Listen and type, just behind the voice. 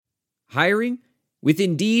Hiring? With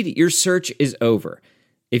Indeed, your search is over.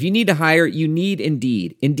 If you need to hire, you need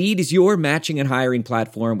Indeed. Indeed is your matching and hiring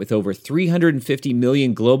platform with over 350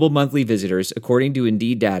 million global monthly visitors, according to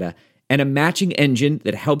Indeed data, and a matching engine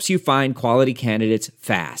that helps you find quality candidates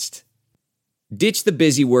fast. Ditch the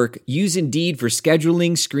busy work. Use Indeed for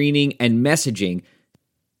scheduling, screening, and messaging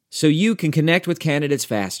so you can connect with candidates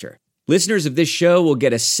faster. Listeners of this show will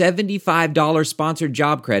get a $75 sponsored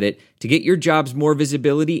job credit to get your jobs more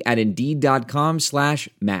visibility at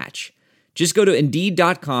Indeed.com/match. Just go to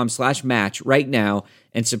Indeed.com/match right now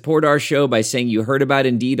and support our show by saying you heard about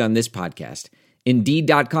Indeed on this podcast.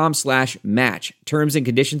 Indeed.com/match. Terms and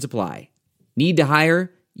conditions apply. Need to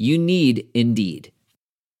hire? You need Indeed.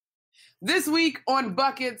 This week on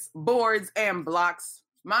Buckets, Boards, and Blocks,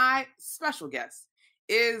 my special guest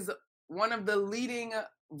is one of the leading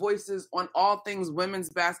voices on all things women's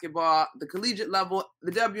basketball, the collegiate level,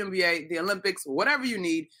 the WNBA, the Olympics, whatever you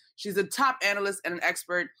need. She's a top analyst and an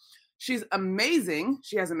expert. She's amazing.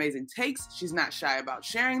 She has amazing takes. She's not shy about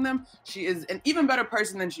sharing them. She is an even better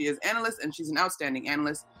person than she is analyst, and she's an outstanding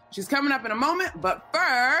analyst. She's coming up in a moment, but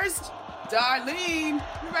first, Darlene,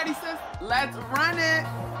 you ready, sis? Let's run it.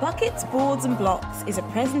 Buckets, Boards, and Blocks is a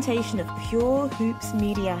presentation of Pure Hoops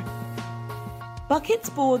Media. Buckets,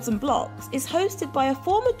 Boards, and Blocks is hosted by a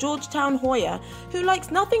former Georgetown Hoya who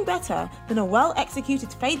likes nothing better than a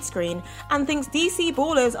well-executed fade screen and thinks DC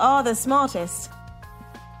ballers are the smartest.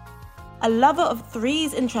 A lover of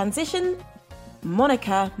threes in transition,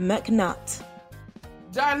 Monica McNutt.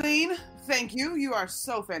 Darlene, thank you. You are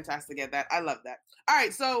so fantastic at that. I love that. All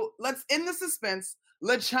right, so let's end the suspense.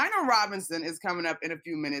 LaChina Robinson is coming up in a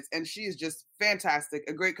few minutes, and she is just fantastic.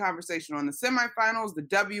 A great conversation on the semifinals, the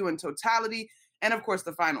W in totality, and of course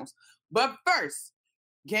the finals. But first,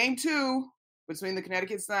 game 2 between the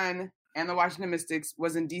Connecticut Sun and the Washington Mystics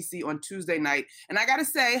was in DC on Tuesday night. And I got to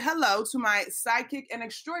say hello to my sidekick and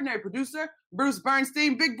extraordinary producer, Bruce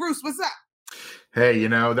Bernstein. Big Bruce, what's up? Hey,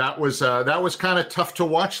 that was kind of tough to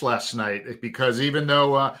watch last night because even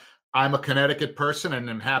though I'm a Connecticut person and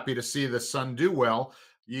I'm happy to see the Sun do well,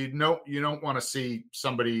 you don't want to see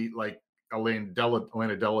somebody like Elena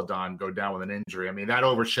Deladon go down with an injury. I mean, that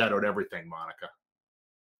overshadowed everything, Monica.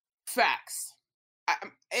 Facts.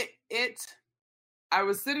 I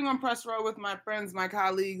was sitting on press row with my friends, my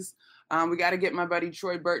colleagues. We got to get my buddy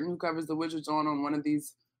Troy Burton, who covers the Wizards, on one of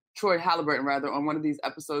these, Troy Halliburton, rather, on one of these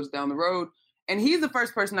episodes down the road. And he's the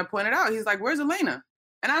first person that pointed out. He's like, "Where's Elena?"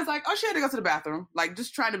 And I was like, "Oh, she had to go to the bathroom." Like,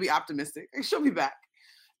 just trying to be optimistic. Like, she'll be back.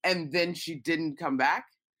 And then she didn't come back.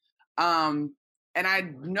 And I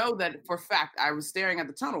know that for a fact, I was staring at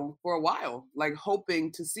the tunnel for a while, like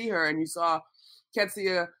hoping to see her. And you saw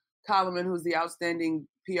Ketsia Coleman, who's the outstanding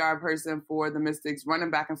PR person for the Mystics,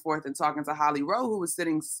 running back and forth and talking to Holly Rowe, who was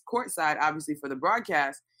sitting courtside, obviously, for the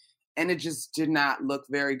broadcast. And it just did not look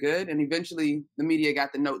very good. And eventually the media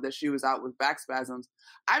got the note that she was out with back spasms.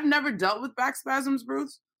 I've never dealt with back spasms,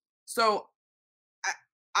 Bruce. So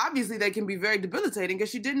obviously they can be very debilitating because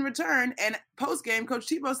she didn't return. And post-game, Coach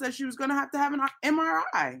Tebow said she was going to have an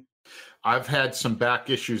MRI. I've had some back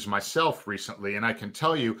issues myself recently, and I can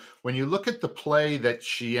tell you, when you look at the play that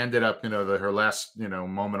she ended up, her last,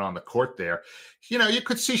 moment on the court there, you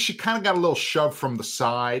could see she kind of got a little shove from the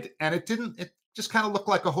side, and it just kind of looked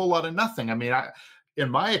like a whole lot of nothing. I mean, in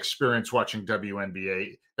my experience watching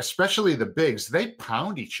WNBA, especially the bigs, they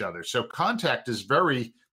pound each other. So contact is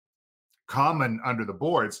very common under the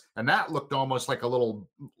boards, and that looked almost like a little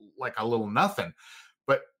nothing.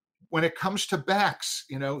 But when it comes to backs,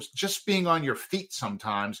 just being on your feet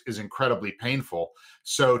sometimes is incredibly painful.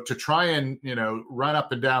 So to try and, run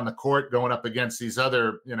up and down the court going up against these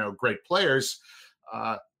other, great players,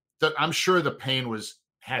 I'm sure the pain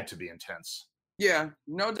had to be intense. Yeah,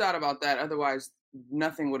 no doubt about that. Otherwise,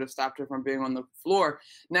 nothing would have stopped her from being on the floor.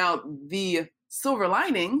 Now, the silver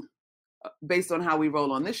lining, based on how we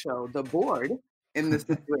roll on this show, the board in this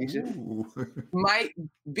situation might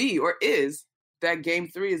be or is that game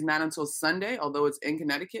 3 is not until Sunday, although it's in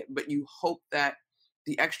Connecticut, but you hope that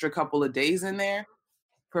the extra couple of days in there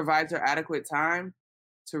provides her adequate time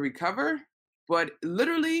to recover. But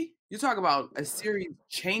literally, you talk about a series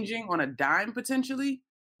changing on a dime potentially,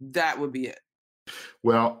 that would be it.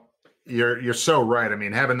 Well, you're so right. I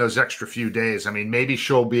mean, having those extra few days, I mean, maybe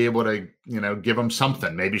she'll be able to, give them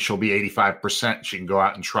something. Maybe she'll be 85%. She can go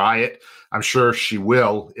out and try it. I'm sure she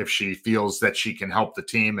will if she feels that she can help the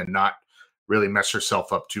team and not really mess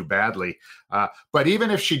herself up too badly. But even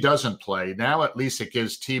if she doesn't play, now at least it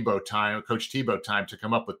gives Coach Tebow time to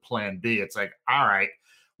come up with plan B. It's like, all right,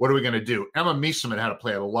 what are we going to do? Emma Meesseman had to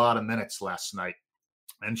play a lot of minutes last night.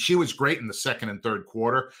 And she was great in the second and third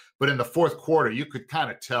quarter. But in the fourth quarter, you could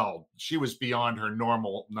kind of tell she was beyond her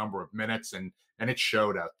normal number of minutes, and it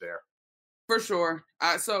showed out there. For sure.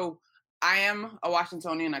 So I am a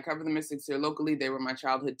Washingtonian. I cover the Mystics here locally. They were my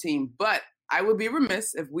childhood team. But I would be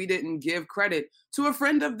remiss if we didn't give credit to a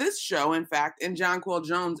friend of this show, in fact, in Jonquel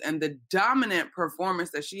Jones, and the dominant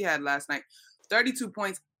performance that she had last night. 32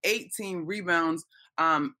 points, 18 rebounds,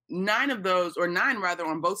 9 rather,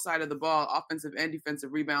 on both sides of the ball, offensive and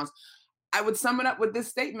defensive rebounds. I would sum it up with this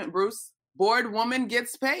statement, Bruce. Bored woman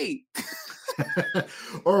gets paid.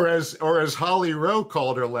 or as Holly Rowe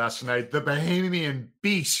called her last night, the Bahamian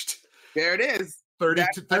beast. There it is.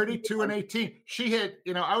 32 and 18. She had,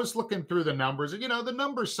 I was looking through the numbers, and the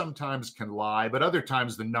numbers sometimes can lie, but other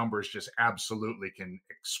times the numbers just absolutely can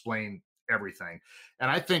explain everything. And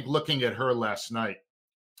I think looking at her last night,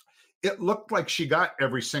 it looked like she got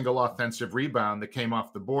every single offensive rebound that came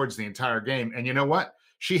off the boards the entire game. And you know what?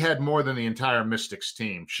 She had more than the entire Mystics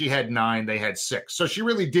team. She had 9, they had 6. So she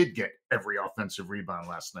really did get every offensive rebound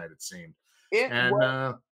last night, it seemed. It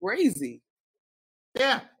was crazy.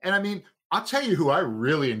 Yeah. And I mean, I'll tell you who I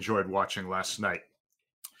really enjoyed watching last night.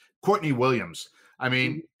 Courtney Williams. I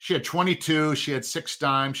mean, she had 22, she had 6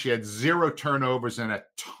 dimes, she had 0 turnovers and a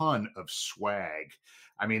ton of swag.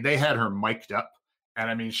 I mean, they had her mic'd up. And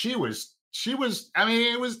I mean, it was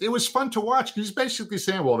fun to watch. He's basically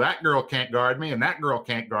saying, well, that girl can't guard me and that girl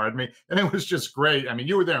can't guard me. And it was just great. I mean,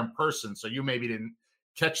 you were there in person, so you maybe didn't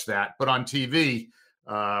catch that, but on TV,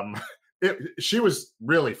 she was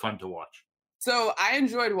really fun to watch. So I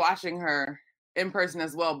enjoyed watching her in person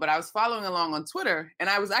as well, but I was following along on Twitter, and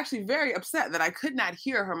I was actually very upset that I could not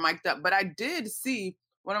hear her mic'd up. But I did see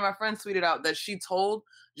one of my friends tweeted out that she told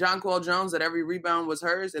Jonquel Jones that every rebound was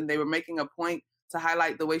hers, and they were making a point to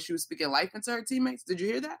highlight the way she was speaking life into her teammates. Did you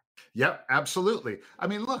hear that? Yep, absolutely. I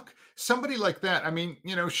mean, look, somebody like that, I mean,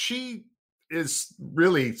 she is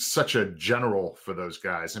really such a general for those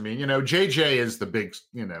guys. I mean, JJ is the big,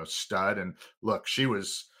 stud. And look, she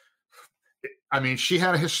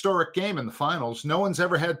had a historic game in the finals. No one's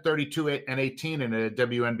ever had 32 and 18 in a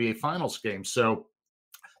WNBA finals game. So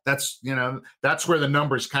that's where the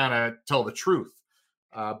numbers kind of tell the truth.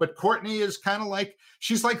 But Courtney is kind of like,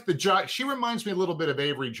 she reminds me a little bit of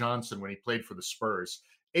Avery Johnson when he played for the Spurs.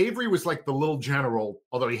 Avery was like the little general,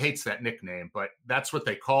 although he hates that nickname, but that's what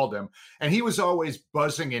they called him. And he was always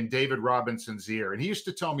buzzing in David Robinson's ear. And he used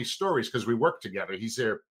to tell me stories because we worked together. He's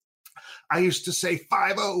there. I used to say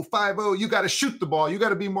 5-0, 5-0, you got to shoot the ball. You got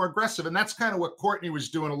to be more aggressive. And that's kind of what Courtney was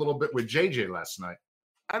doing a little bit with JJ last night.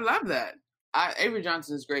 I love that. Avery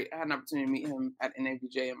Johnson is great. I had an opportunity to meet him at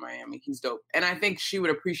NABJ in Miami. He's dope. And I think she would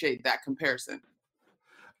appreciate that comparison.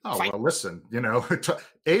 Oh, well, listen,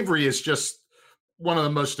 Avery is just one of the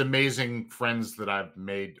most amazing friends that I've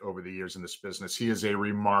made over the years in this business. He is a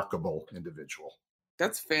remarkable individual.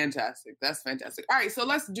 That's fantastic. That's fantastic. All right, so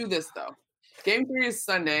let's do this, though. Game 3 is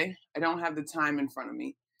Sunday. I don't have the time in front of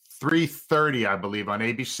me. 3:30, I believe, on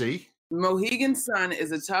ABC. Mohegan Sun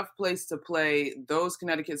is a tough place to play. Those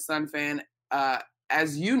Connecticut Sun fan,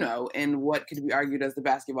 as you know, in what could be argued as the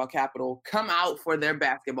basketball capital, come out for their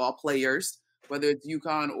basketball players, whether it's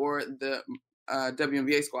UConn or the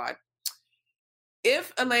WNBA squad.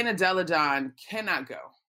 If Elena Delle Donne cannot go,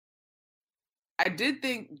 I did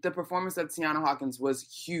think the performance of Tiana Hawkins was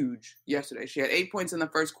huge yesterday. She had 8 points in the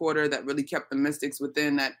first quarter that really kept the Mystics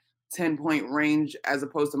within that 10-point range, as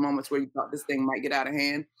opposed to moments where you thought this thing might get out of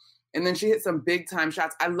hand. And then she hit some big-time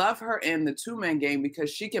shots. I love her in the two-man game because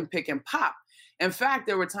she can pick and pop. In fact,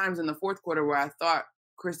 there were times in the fourth quarter where I thought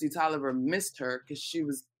Christy Tolliver missed her because she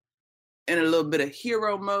was in a little bit of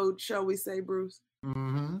hero mode, shall we say, Bruce?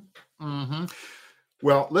 Mm-hmm. Mm-hmm.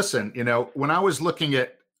 Well, listen, when I was looking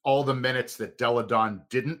at all the minutes that Delle Donne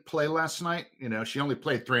didn't play last night, she only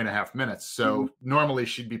played 3.5 minutes. So normally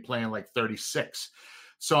she'd be playing like 36.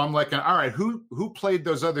 So I'm like, all right, who played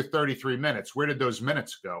those other 33 minutes? Where did those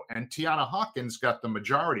minutes go? And Tiana Hawkins got the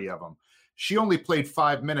majority of them. She only played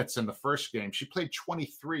 5 minutes in the first game. She played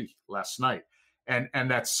 23 last night. And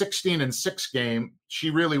that 16-6 game, she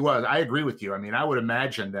really was. I agree with you. I mean, I would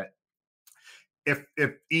imagine that if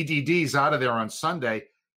EDD's out of there on Sunday,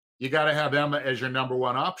 you got to have Emma as your number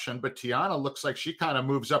one option. But Tiana looks like she kind of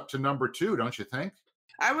moves up to number 2, don't you think?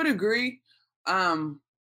 I would agree. Tiana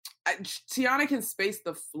can space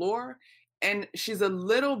the floor, and she's a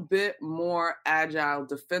little bit more agile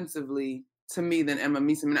defensively to me than Emma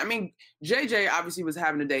Meeseman. I mean, JJ obviously was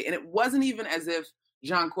having a day, and it wasn't even as if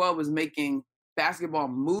Jonquel was making basketball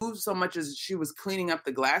moves so much as she was cleaning up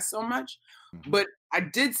the glass so much. Mm-hmm. But I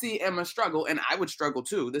did see Emma struggle, and I would struggle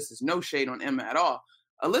too. This is no shade on Emma at all.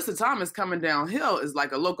 Alyssa Thomas coming downhill is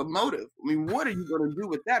like a locomotive. I mean, what are you going to do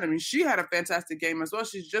with that? I mean, she had a fantastic game as well.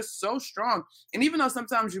 She's just so strong. And even though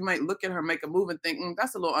sometimes you might look at her, make a move and think,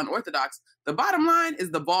 that's a little unorthodox, the bottom line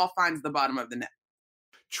is the ball finds the bottom of the net.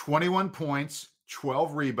 21 points,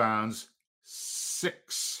 12 rebounds,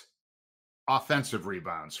 6 offensive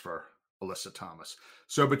rebounds for Alyssa Thomas.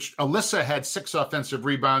 So, but Alyssa had 6 offensive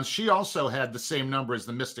rebounds. She also had the same number as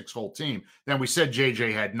the Mystics' whole team. Then we said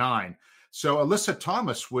JJ had 9. So Alyssa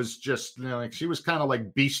Thomas was just, like she was kind of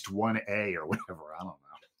like Beast 1A or whatever. I don't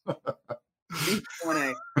know. Beast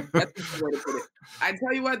 1A. That's the way to put it. I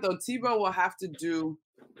tell you what, though, Tebow will have to do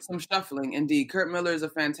some shuffling. Indeed, Kurt Miller is a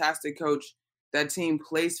fantastic coach. That team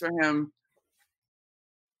plays for him.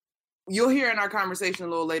 You'll hear in our conversation a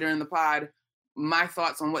little later in the pod my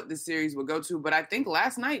thoughts on what this series will go to. But I think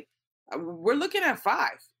last night, we're looking at 5.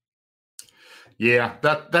 Yeah,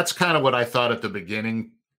 that's kind of what I thought at the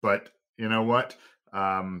beginning. But you know what?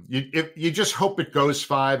 You just hope it goes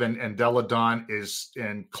 5 and Delle Donne is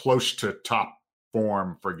in close to top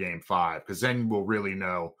form for game 5, because then we'll really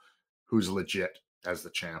know who's legit as the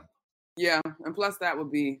champ. Yeah, and plus that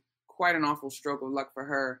would be quite an awful stroke of luck for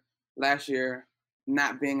her last year,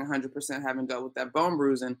 not being 100%, having dealt with that bone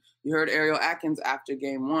bruise. And you heard Ariel Atkins after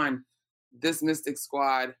game 1. This Mystics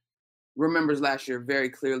squad remembers last year very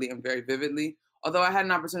clearly and very vividly. Although I had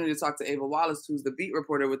an opportunity to talk to Ava Wallace, who's the beat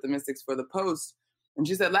reporter with the Mystics for the Post. And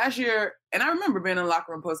she said last year, and I remember being in the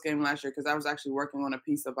locker room post game last year because I was actually working on a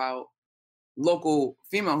piece about local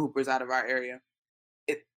female hoopers out of our area.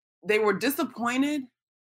 They were disappointed,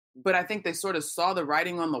 but I think they sort of saw the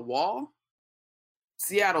writing on the wall.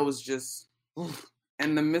 Seattle was just,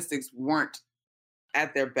 and the Mystics weren't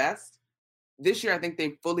at their best. This year, I think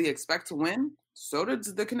they fully expect to win. So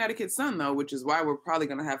does the Connecticut Sun, though, which is why we're probably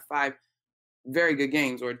going to have 5 very good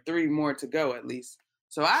games, or 3 more to go at least.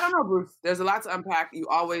 So I don't know, Bruce. There's a lot to unpack. You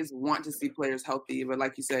always want to see players healthy, but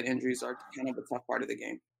like you said, injuries are kind of a tough part of the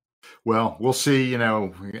game. Well, we'll see.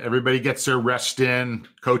 Everybody gets their rest in.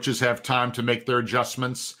 Coaches have time to make their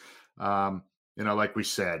adjustments. Like we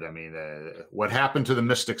said, I mean, what happened to the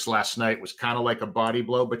Mystics last night was kind of like a body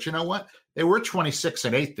blow. But you know what? They were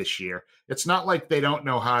 26-8 this year. It's not like they don't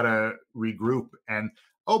know how to regroup. And,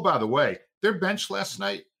 oh, by the way, their bench last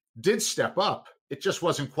night did step up. It just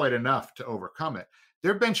wasn't quite enough to overcome it.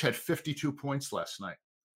 Their bench had 52 points last night.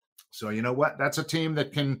 So you know what? That's a team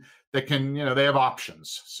that can, they have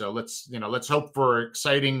options. So let's hope for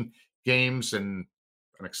exciting games and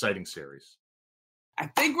an exciting series. I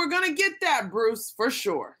think we're going to get that, Bruce, for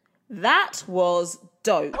sure. That was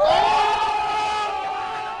dope.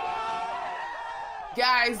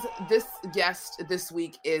 Guys, this guest this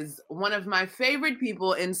week is one of my favorite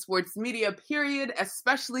people in sports media, period,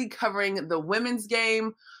 especially covering the women's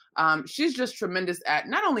game. She's just tremendous at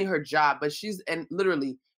not only her job, but she's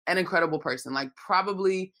literally an incredible person. Like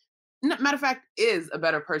probably, matter of fact, is a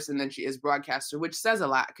better person than she is broadcaster, which says a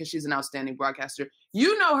lot because she's an outstanding broadcaster.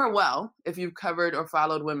 You know her well if you've covered or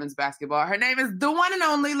followed women's basketball. Her name is the one and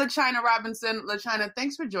only LaChina Robinson. LaChina,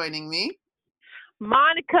 thanks for joining me.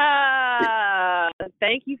 Monica,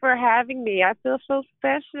 thank you for having me. I feel so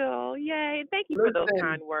special. Yay. Thank you for those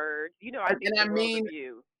kind words. I think the world of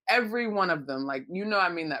you. Every one of them, I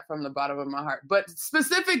mean that from the bottom of my heart, but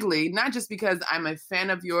specifically, not just because I'm a fan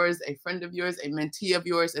of yours, a friend of yours, a mentee of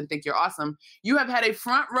yours, and think you're awesome. You have had a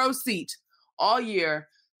front row seat all year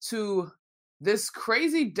to this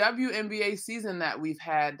crazy WNBA season that we've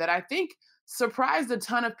had that I think surprised a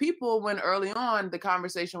ton of people when early on the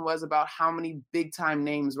conversation was about how many big time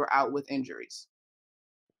names were out with injuries.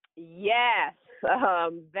 Yes.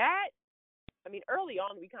 Early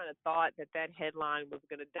on, we kind of thought that headline was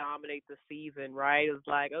going to dominate the season, right? It was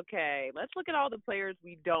like, okay, let's look at all the players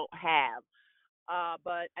we don't have.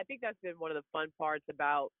 But I think that's been one of the fun parts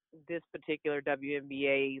about this particular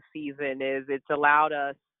WNBA season is it's allowed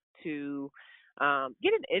us to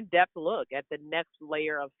get an in-depth look at the next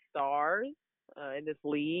layer of stars in this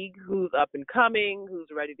league, who's up and coming, who's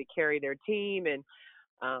ready to carry their team. And,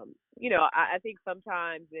 I think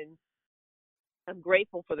sometimes I'm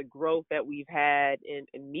grateful for the growth that we've had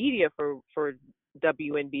in media for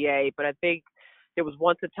WNBA, but I think there was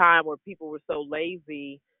once a time where people were so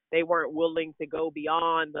lazy, they weren't willing to go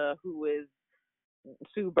beyond who is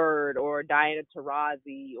Sue Bird or Diana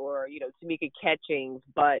Taurasi or, Tamika Catchings.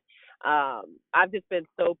 But I've just been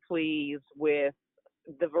so pleased with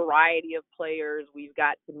the variety of players we've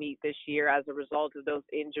got to meet this year as a result of those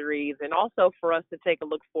injuries, and also for us to take a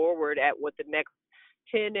look forward at what the next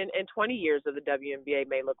 10 and 20 years of the WNBA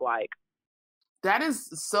may look like. That is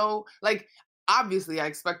so, obviously I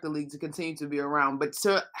expect the league to continue to be around, but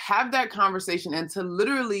to have that conversation and to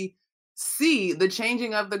literally see the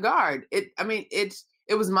changing of the guard. It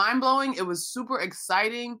was mind-blowing. It was super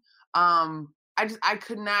exciting. I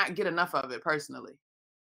could not get enough of it personally.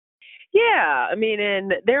 Yeah, I mean,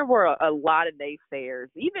 and there were a lot of naysayers.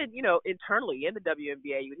 Even, internally in the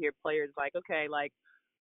WNBA, you would hear players like, okay, like,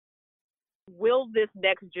 will this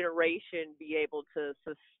next generation be able to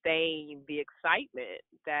sustain the excitement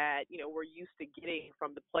that, we're used to getting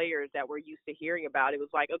from the players that we're used to hearing about? It was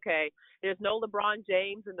like, okay, there's no LeBron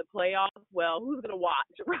James in the playoffs. Well, who's going to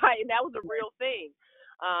watch, right? And that was a real thing.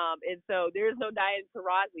 And so there's no Diane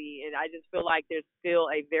Taurasi, and I just feel like there's still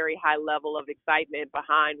a very high level of excitement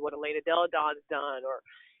behind what Elena Delle Donne's done, or,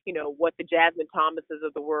 what the Jasmine Thomases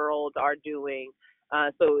of the world are doing.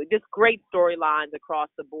 So just great storylines across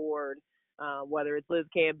the board, whether it's Liz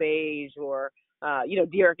Cambage or,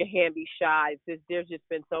 Dearica Hamby-Shai. There's just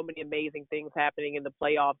been so many amazing things happening in the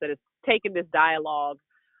playoffs that has taken this dialogue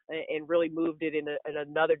and really moved it in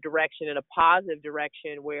another direction, in a positive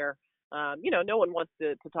direction where, no one wants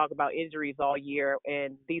to talk about injuries all year,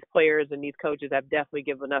 and these players and these coaches have definitely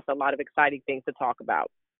given us a lot of exciting things to talk about.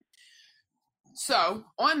 So,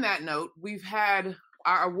 on that note, we've had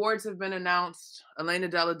our awards have been announced. Elena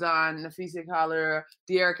Delle Donne, Napheesa Collier,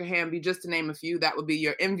 Dearica Hamby, just to name a few. That would be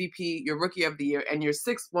your MVP, your Rookie of the Year, and your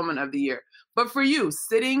Sixth Woman of the Year. But for you,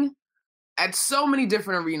 sitting at so many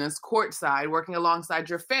different arenas, courtside, working alongside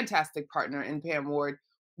your fantastic partner in Pam Ward,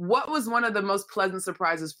 what was one of the most pleasant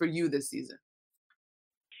surprises for you this season?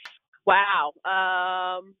 Wow.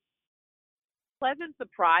 Pleasant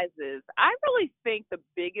surprises. I really think the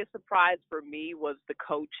biggest surprise for me was the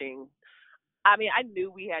coaching. I mean, I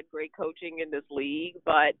knew we had great coaching in this league,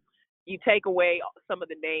 but you take away some of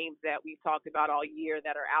the names that we've talked about all year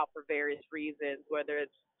that are out for various reasons, whether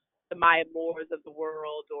it's the Maya Moores of the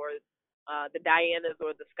world, or the Dianas,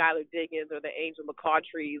 or the Skylar Diggins, or the Angel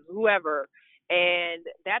McCaughtreys, whoever. And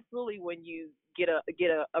that's really when you get a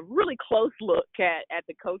really close look at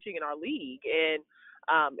the coaching in our league. And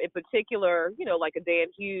in particular, like a Dan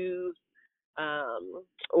Hughes,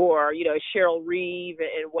 or Cheryl Reeve,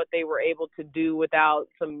 and what they were able to do without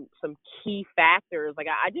some key factors. Like,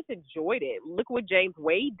 I just enjoyed it. Look what James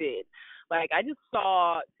Wade did. Like, I just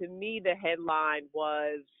saw, to me, the headline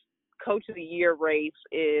was Coach of the Year race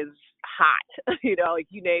is hot. Like,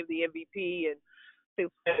 you named the MVP and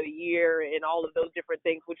Sixth of the Year and all of those different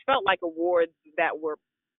things, which felt like awards that were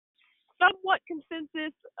somewhat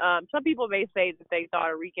consensus. Some people may say that they thought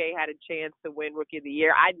Enrique had a chance to win Rookie of the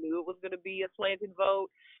Year. I knew it was going to be a slanted vote.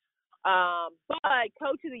 But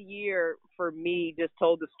Coach of the Year, for me, just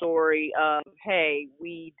told the story of, hey,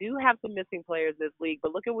 we do have some missing players in this league,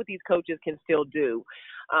 but look at what these coaches can still do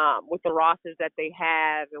with the rosters that they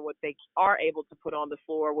have and what they are able to put on the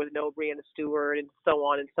floor with no Breanna Stewart and so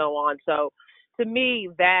on and so on. So to me,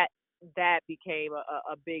 that became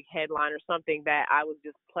a big headline, or something that I was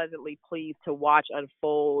just pleasantly pleased to watch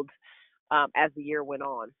unfold as the year went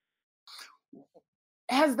on.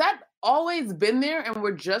 Has that always been there and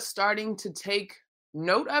we're just starting to take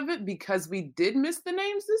note of it because we did miss the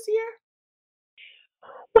names this year?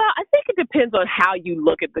 Well, I think it depends on how you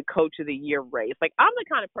look at the Coach of the Year race. Like, I'm the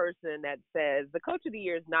kind of person that says the Coach of the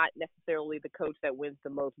Year is not necessarily the coach that wins the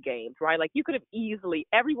most games, right? Like,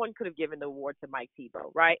 everyone could have given the award to Mike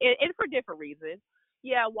Thibault, right? And for different reasons.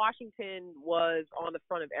 Yeah, Washington was on the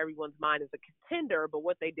front of everyone's mind as a contender, but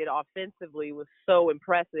what they did offensively was so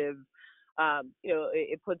impressive.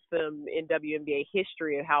 It puts them in WNBA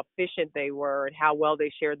history of how efficient they were and how well they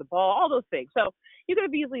shared the ball, all those things. So you could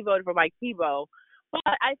have easily voted for Mike Thibault. But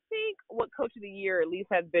I think what Coach of the Year at least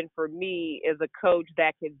has been for me is a coach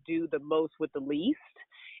that can do the most with the least.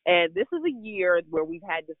 And this is a year where we've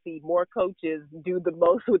had to see more coaches do the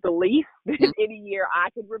most with the least than any year I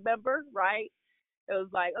can remember, right? It was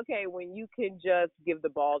like, okay, when you can just give the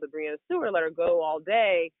ball to Breanna Stewart, let her go all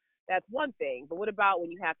day, that's one thing. But what about when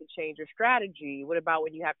you have to change your strategy? What about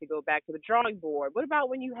when you have to go back to the drawing board? What about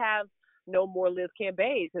when you have no more Liz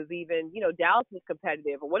Cambage, because even, Dallas was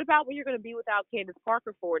competitive? Or what about when you're going to be without Candace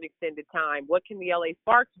Parker for an extended time? What can the LA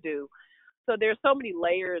Sparks do? So there's so many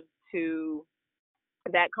layers to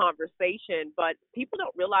that conversation, but people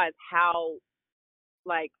don't realize how,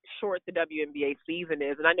 short the WNBA season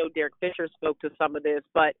is. And I know Derek Fisher spoke to some of this,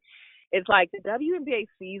 but it's like the WNBA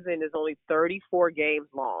season is only 34 games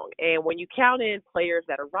long. And when you count in players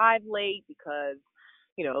that arrive late because,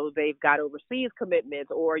 they've got overseas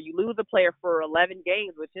commitments, or you lose a player for 11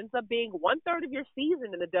 games, which ends up being 1/3 of your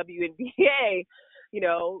season in the WNBA,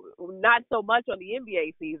 not so much on the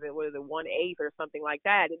NBA season, what is it, 1/8 or something like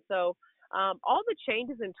that. And so all the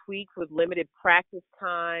changes and tweaks with limited practice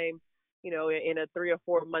time, in a 3 or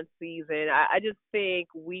 4 month season, I just think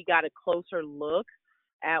we got a closer look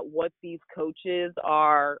at what these coaches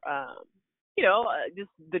are, just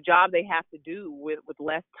the job they have to do with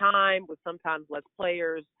less time, with sometimes less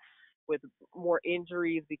players, with more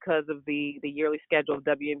injuries because of the yearly schedule of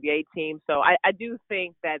WNBA teams. So I do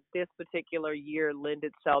think that this particular year lend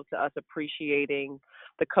itself to us appreciating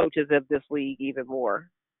the coaches of this league even more.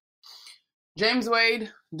 James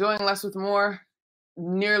Wade doing less with more,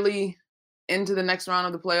 nearly into the next round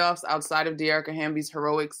of the playoffs outside of Dearica Hamby's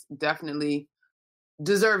heroics, definitely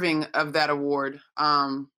deserving of that award.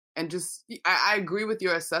 And just, I agree with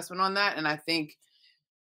your assessment on that. And I think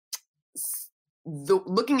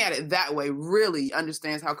looking at it that way really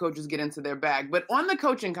understands how coaches get into their bag. But on the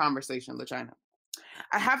coaching conversation, LaChina,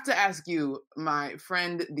 I have to ask you, my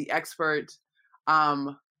friend, the expert,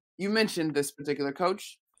 you mentioned this particular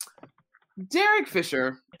coach, Derek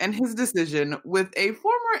Fisher, and his decision with a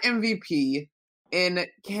former MVP in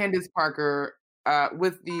Candace Parker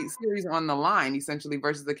with the series on the line, essentially,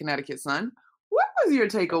 versus the Connecticut Sun. What was your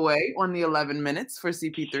takeaway on the 11 minutes for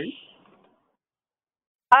CP3?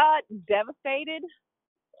 Devastated.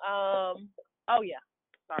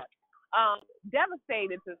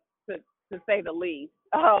 Devastated to say the least.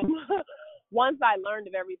 Once I learned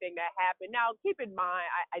of everything that happened. Now, keep in mind,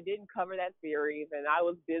 I didn't cover that series, and I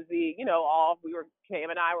was busy, off. Cam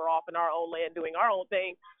and I were off in our own land doing our own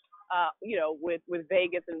thing, with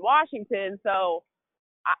Vegas and Washington. So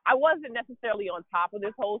I wasn't necessarily on top of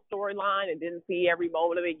this whole storyline and didn't see every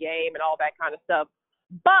moment of the game and all that kind of stuff.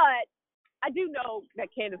 But I do know that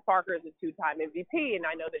Candace Parker is a two-time MVP, and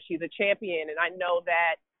I know that she's a champion, and I know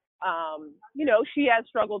that, she has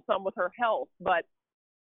struggled some with her health, but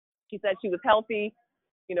she said she was healthy,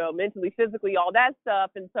 mentally, physically, all that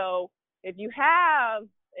stuff. And so if you have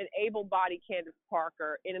an able-bodied Candace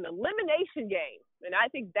Parker in an elimination game, and I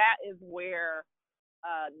think that is where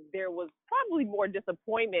there was probably more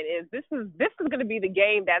disappointment, is this is going to be the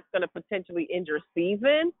game that's going to potentially end your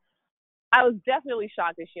season. I was definitely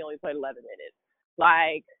shocked that she only played 11 minutes.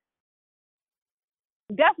 Like,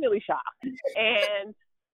 definitely shocked. And,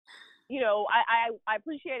 I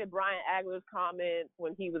appreciated Brian Agler's comments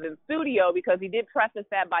when he was in studio, because he did preface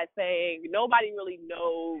that by saying nobody really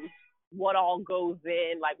knows what all goes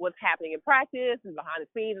in, like what's happening in practice and behind the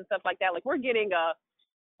scenes and stuff like that. Like, we're getting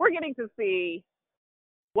to see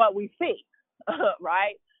what we see,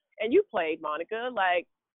 right? And you played, Monica. Like,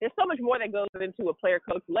 there's so much more that goes into a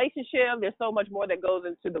player-coach relationship. There's so much more that goes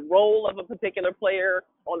into the role of a particular player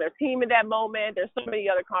on their team in that moment. There's so many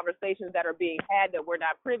other conversations that are being had that we're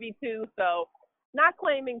not privy to. So not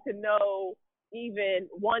claiming to know even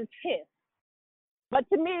 1/10. But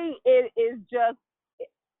to me, it is just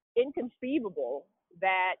inconceivable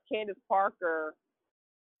that Candace Parker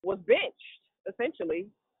was benched, essentially.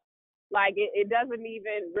 Like, it doesn't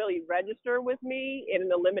even really register with me in an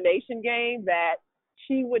elimination game that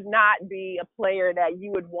she would not be a player that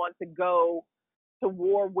you would want to go to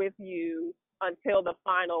war with you until the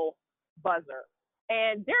final buzzer.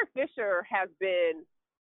 And Derek Fisher has been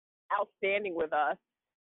outstanding with us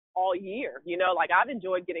all year. Like, I've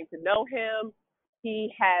enjoyed getting to know him.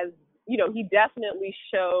 He has, he definitely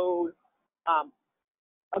showed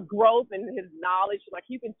a growth in his knowledge. Like,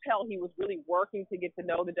 you can tell he was really working to get to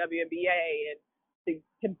know the WNBA and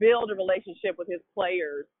to build a relationship with his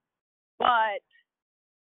players. But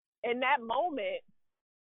in that moment,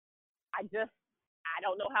 I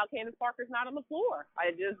don't know how Candace Parker's not on the floor.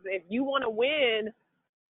 If you want to win,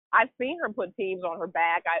 I've seen her put teams on her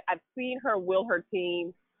back. I've seen her will her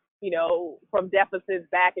team, from deficits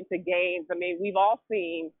back into games. I mean, we've all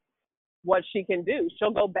seen what she can do.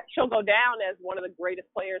 She'll go down as one of the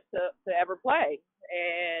greatest players to ever play.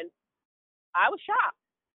 And I was shocked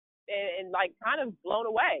and like kind of blown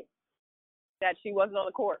away that she wasn't on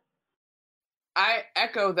the court. I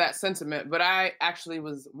echo that sentiment, but I actually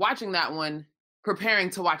was watching that one, preparing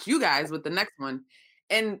to watch you guys with the next one.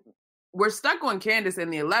 And we're stuck on Candace in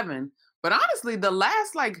the 11. But honestly, the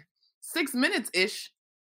last 6 minutes-ish,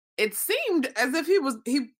 it seemed as if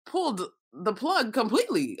he pulled the plug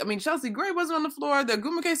completely. I mean, Chelsea Gray wasn't on the floor. The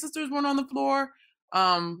Gumake sisters weren't on the floor.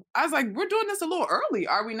 I was like, we're doing this a little early,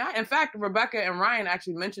 are we not? In fact, Rebecca and Ryan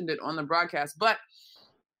actually mentioned it on the broadcast. But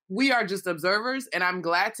we are just observers, and I'm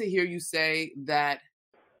glad to hear you say that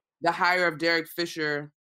the hire of Derek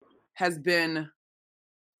Fisher has been,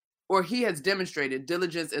 or he has demonstrated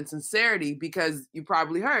diligence and sincerity, because you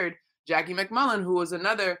probably heard Jackie McMullen, who was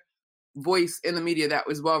another voice in the media that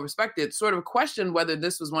was well respected, sort of questioned whether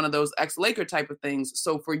this was one of those ex-Laker type of things.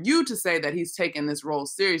 So for you to say that he's taken this role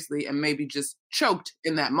seriously and maybe just choked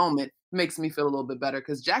in that moment makes me feel a little bit better,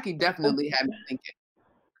 because Jackie definitely had me thinking.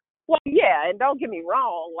 Well, yeah, and don't get me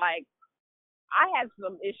wrong, like, I had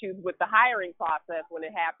some issues with the hiring process when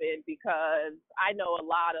it happened because I know a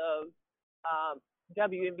lot of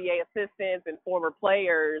WNBA assistants and former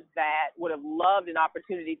players that would have loved an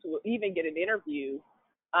opportunity to even get an interview.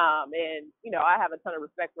 And, you know, I have a ton of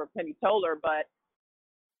respect for Penny Toller, but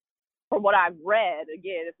from what I've read,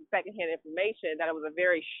 again, it's secondhand information, that it was a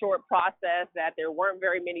very short process, that there weren't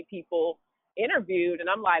very many people interviewed. And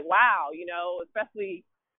I'm like, wow, you know, especially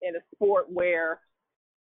in a sport where,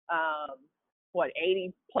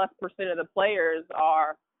 80+% of the players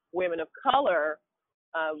are women of color.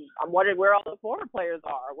 I'm wondering where all the former players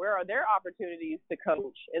are. Where are their opportunities to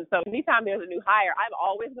coach? And so anytime there's a new hire, I'm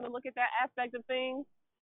always going to look at that aspect of things.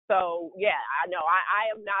 So, yeah, I know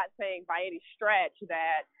I am not saying by any stretch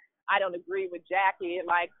that I don't agree with Jackie and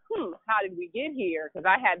like, how did we get here? Because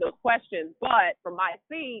I had those questions. But from my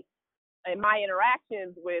seat and my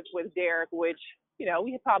interactions with Derek, which, you know,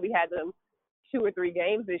 we probably had them 2 or 3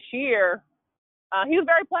 games this year, he was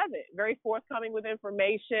very pleasant, very forthcoming with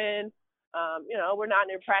information. You know, we're not in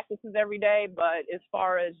their practices every day, but as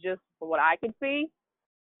far as just from what I could see,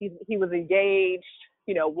 he was engaged,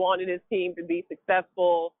 you know, wanted his team to be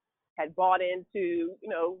successful, had bought into, you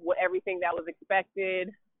know, everything that was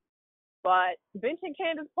expected. But benching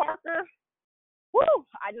Candace Parker,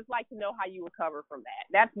 I just like to know how you recover from that.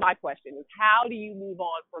 That's my question, is how do you move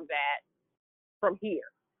on from that from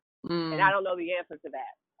here? And I don't know the answer to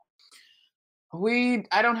that.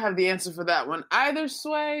 I don't have the answer for that one either,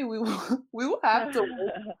 Sway. We will have to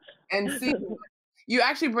wait and see. You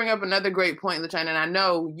actually bring up another great point, LaChina, and I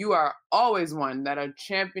know you are always one that are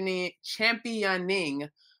championing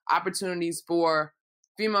opportunities for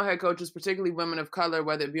female head coaches, particularly women of color,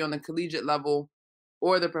 whether it be on the collegiate level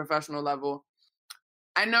or the professional level.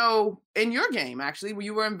 I know in your game, actually, when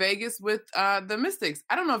you were in Vegas with the Mystics,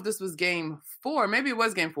 I don't know if this was game 4, maybe it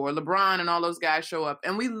was game 4, LeBron and all those guys show up,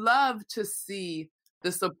 and we love to see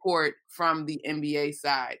the support from the NBA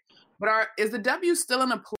side. But is the W still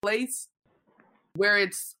in a place where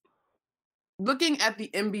it's looking at the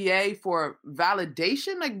NBA for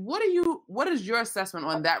validation? Like, what is your assessment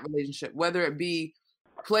on that relationship, whether it be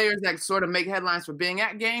players that sort of make headlines for being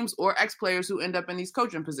at games or ex-players who end up in these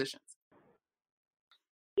coaching positions?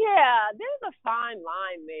 Yeah, there's a fine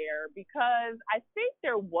line there, because I think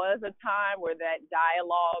there was a time where that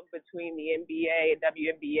dialogue between the NBA and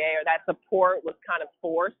WNBA, or that support, was kind of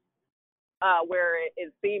forced, where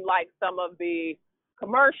it seemed like some of the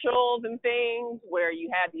commercials and things where you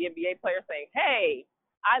had the NBA players saying, hey,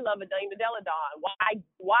 I love Adina Deladon.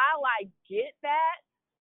 While I get that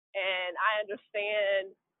and I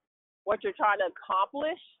understand what you're trying to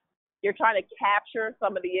accomplish, you're trying to capture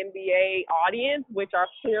some of the NBA audience, which are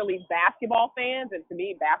clearly basketball fans. And to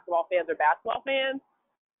me, basketball fans are basketball fans.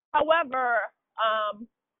 However,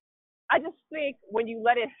 I just think when you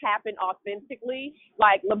let it happen authentically,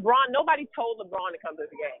 like LeBron, nobody told LeBron to come to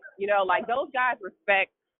the game. You know, like, those guys respect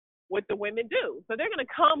what the women do. So they're going to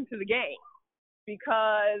come to the game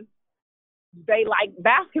because they like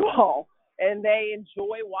basketball and they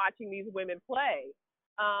enjoy watching these women play.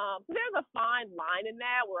 So there's a fine line in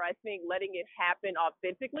that, where I think letting it happen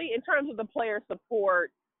authentically, in terms of the player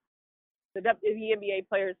support, the NBA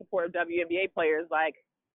players support of WNBA players, like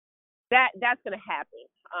that's going to happen.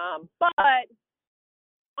 But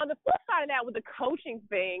on the flip side of that, with the coaching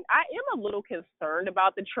thing, I am a little concerned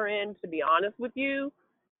about the trend, to be honest with you,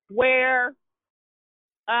 where,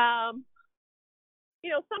 you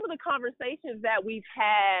know, some of the conversations that we've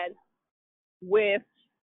had with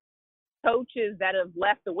coaches that have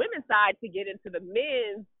left the women's side to get into the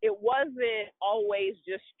men's, it wasn't always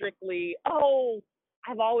just strictly, oh,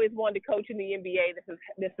 I've always wanted to coach in the NBA.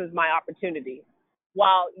 This is my opportunity.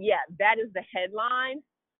 While, yeah, that is the headline,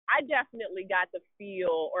 I definitely got the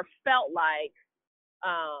feel, or felt like,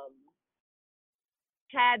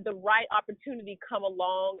 had the right opportunity come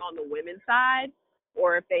along on the women's side,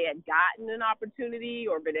 or if they had gotten an opportunity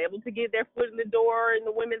or been able to get their foot in the door in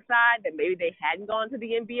the women's side, that maybe they hadn't gone to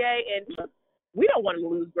the NBA. And we don't want to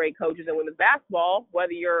lose great coaches in women's basketball,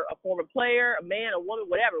 whether you're a former player, a man, a woman,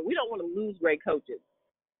 whatever. We don't want to lose great coaches.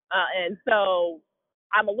 And so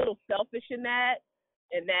I'm a little selfish in that,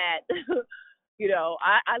 you know,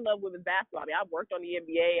 I love women's basketball. I mean, I've worked on the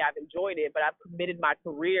NBA. I've enjoyed it, but I've committed my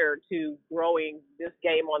career to growing this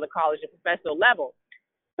game on the college and professional level.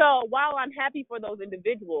 So while I'm happy for those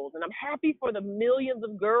individuals, and I'm happy for the millions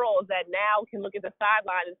of girls that now can look at the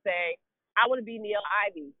sideline and say, I want to be Neil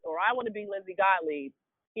Ivey, or I want to be Lindsay Gottlieb,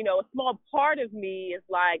 you know, a small part of me is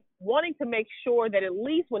like wanting to make sure that at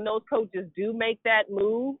least when those coaches do make that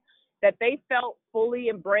move, that they felt fully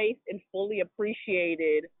embraced and fully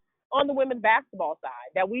appreciated on the women's basketball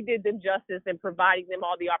side, that we did them justice in providing them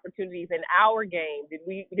all the opportunities in our game? Did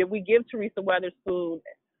we give Teresa Weatherspoon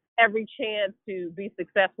every chance to be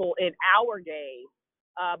successful in our game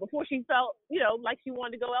before she felt, like she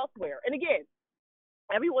wanted to go elsewhere? And again,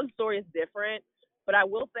 everyone's story is different, but I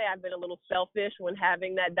will say I've been a little selfish when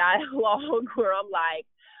having that dialogue where I'm like,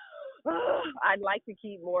 I'd like to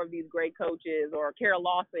keep more of these great coaches, or Kara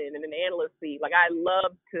Lawson in an analyst seat. Like, I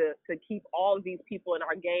love to keep all of these people in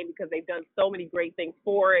our game because they've done so many great things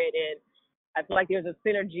for it, and I feel like there's a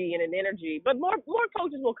synergy and an energy. But more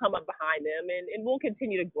coaches will come up behind them, and we'll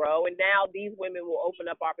continue to grow. And now these women will open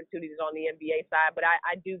up opportunities on the NBA side. But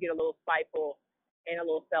I do get a little spiteful and a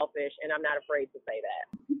little selfish, and I'm not afraid to say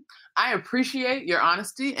that. I appreciate your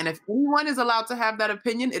honesty, and if anyone is allowed to have that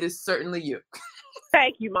opinion, it is certainly you.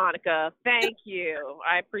 Thank you, Monica. Thank you.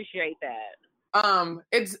 I appreciate that.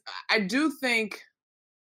 I do think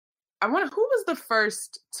who was the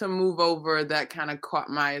first to move over that kind of caught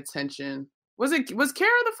my attention? Was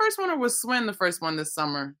Kara the first one, or was Swin the first one this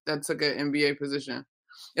summer that took an NBA position?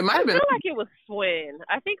 It might have been. I feel like it was Swin.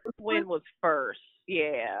 I think Swin was first.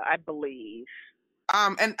 Yeah, I believe.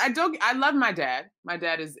 And I love my dad. My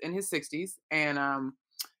dad is in his 60s, and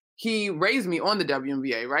he raised me on the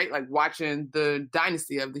WNBA, right? Like, watching the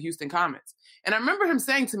dynasty of the Houston Comets. And I remember him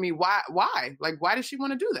saying to me, why? Like, why does she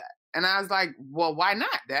want to do that? And I was like, well, why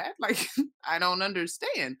not, Dad? Like, I don't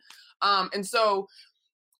understand. And so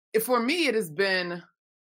for me, it has been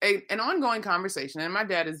an ongoing conversation. And my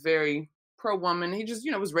dad is very pro-woman. He just,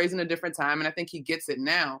 was raised in a different time, and I think he gets it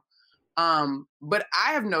now. But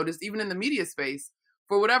I have noticed, even in the media space,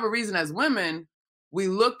 for whatever reason, as women, we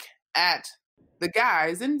look at the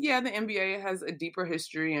guys, and yeah, the NBA has a deeper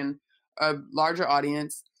history and a larger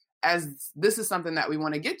audience, as this is something that we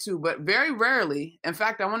want to get to, but very rarely. In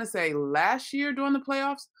fact, I want to say last year during the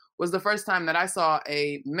playoffs was the first time that I saw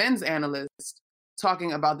a men's analyst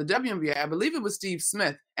talking about the WNBA. I believe it was Steve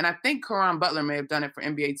Smith, and I think Karan Butler may have done it for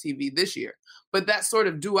NBA TV this year. But that sort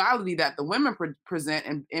of duality that the women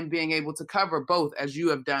present, and being able to cover both, as you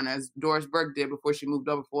have done, as Doris Burke did before she moved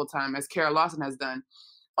over full-time, as Kara Lawson has done,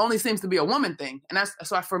 only seems to be a woman thing. And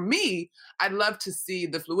so for me, I'd love to see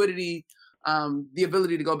the fluidity, the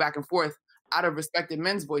ability to go back and forth out of respected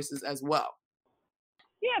men's voices as well.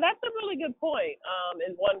 Yeah, that's a really good point,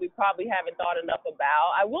 and one we probably haven't thought enough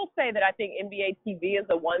about. I will say that I think NBA TV is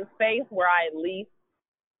the one space where I at least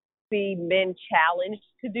see men challenged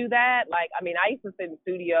to do that. Like, I mean, I used to sit in the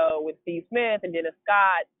studio with Steve Smith and Dennis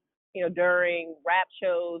Scott, during rap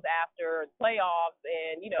shows after playoffs,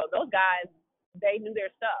 and, those guys, they knew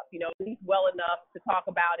their stuff, at least well enough to talk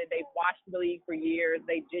about it. They've watched the league for years.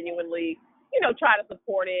 They genuinely, try to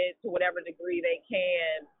support it to whatever degree they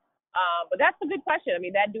can. But that's a good question. I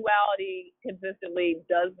mean, that duality consistently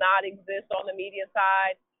does not exist on the media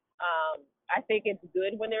side. I think it's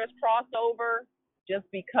good when there's crossover, just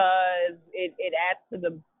because it adds to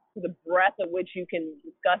the breadth of which you can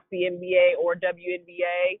discuss the NBA or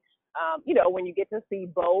WNBA. When you get to see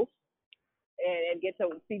both and get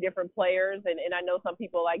to see different players. And I know some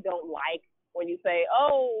people don't like when you say,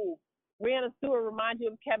 oh, Brianna Stewart reminds you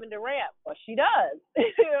of Kevin Durant. Well, she does.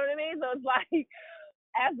 You know what I mean? So it's like,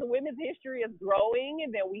 as the women's history is growing,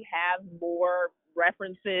 and then we have more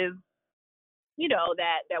references,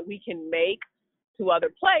 that we can make to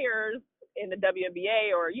other players in the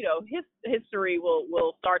WNBA, or, history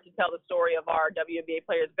will start to tell the story of our WNBA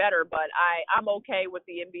players better. But I'm okay with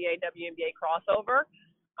the NBA, WNBA crossover.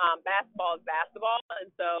 Basketball is basketball.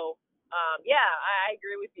 And so, I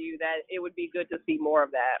agree with you that it would be good to see more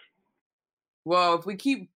of that. Well, if we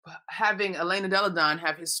keep having Elena Delle Donne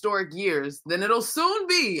have historic years, then it'll soon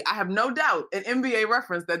be, I have no doubt, an NBA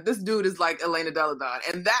reference that this dude is like Elena Delle Donne.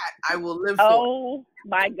 And that I will live for. Oh,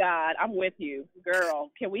 my God. I'm with you.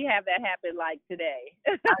 Girl, can we have that happen today?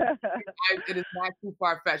 It is not too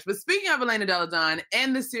far-fetched. But speaking of Elena Delle Donne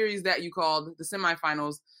and the series that you called the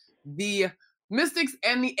semifinals, the Mystics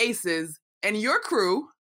and the Aces and your crew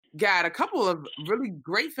got a couple of really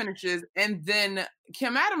great finishes, and then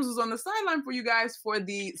Kim Adams was on the sideline for you guys for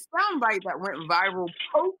the soundbite that went viral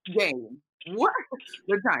post-game. What?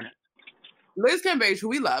 LaChina. Liz Cambage, who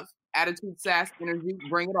we love, attitude, sass, energy,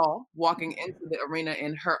 bring it all, walking into the arena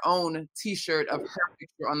in her own T-shirt of her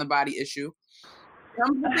picture on the body issue,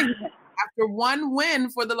 comes after one win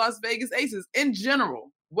for the Las Vegas Aces. In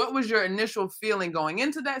general, what was your initial feeling going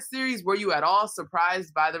into that series? Were you at all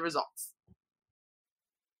surprised by the results?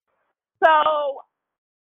 So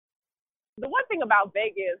the one thing about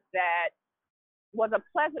Vegas that was a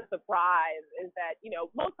pleasant surprise is that,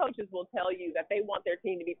 most coaches will tell you that they want their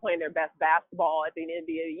team to be playing their best basketball at the end of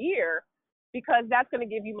the year. because that's going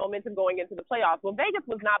to give you momentum going into the playoffs. Well, Vegas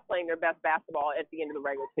was not playing their best basketball at the end of the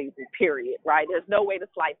regular season, period, right? There's no way to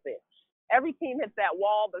slice it. Every team hits that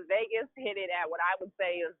wall, but Vegas hit it at what I would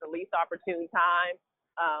say is the least opportune time.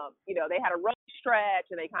 They had a rough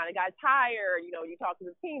stretch and they kind of got tired. You talk to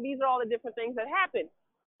the team. These are all the different things that happened.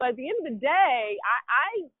 But at the end of the day,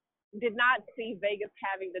 I did not see Vegas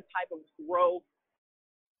having the type of growth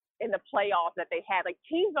in the playoffs that they had. Like,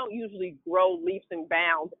 teams don't usually grow leaps and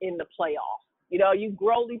bounds in the playoffs. You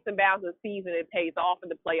grow leaps and bounds in the season, it pays off in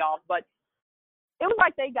the playoffs. But it was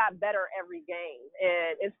like they got better every game.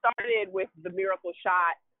 And it started with the miracle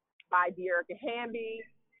shot by De'Erica Hamby.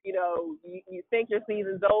 You think your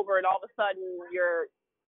season's over, and all of a sudden your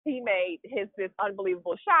teammate hits this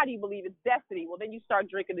unbelievable shot. You believe it's destiny. Well, then you start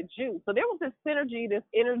drinking the juice. So there was this synergy, this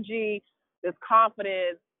energy, this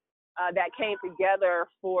confidence that came together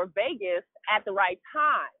for Vegas at the right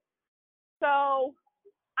time. So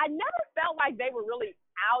I never felt like they were really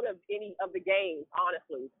out of any of the games,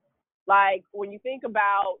 honestly. Like, when you think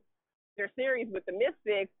about their series with the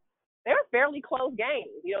Mystics, they were fairly close games.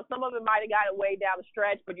 Some of it might have gotten way down the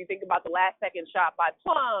stretch, but you think about the last-second shot by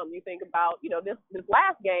Plum. You think about, this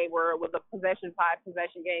last game where it was a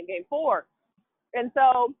five-possession game, game 4. And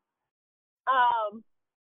so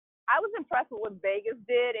I was impressed with what Vegas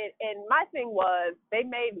did, and my thing was they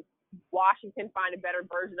made Washington find a better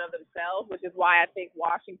version of themselves, which is why I think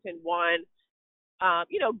Washington won.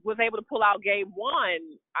 Was able to pull out game 1.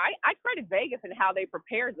 I credit Vegas and how they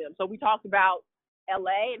prepared them. So we talked about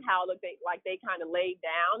LA and how they kind of laid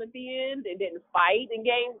down at the end and didn't fight in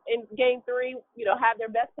game 3. Have their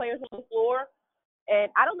best players on the floor, and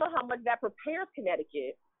I don't know how much that prepares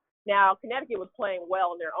Connecticut. Now, Connecticut was playing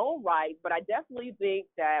well in their own right, but I definitely think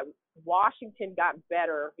that Washington got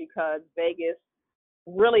better because Vegas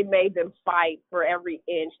really made them fight for every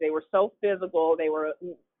inch. They were so physical. They were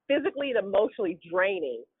physically and emotionally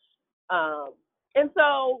draining. And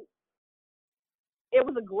so it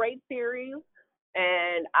was a great series,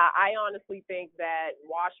 and I honestly think that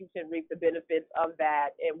Washington reaped the benefits of that,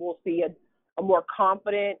 and we'll see a more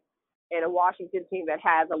confident and a Washington team that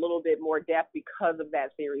has a little bit more depth because of that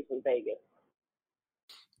series in Vegas.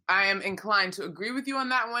 I am inclined to agree with you on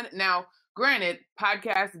that one. Now, granted,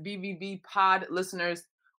 podcast BBB pod listeners,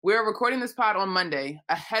 we're recording this pod on Monday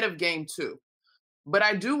ahead of game 2. But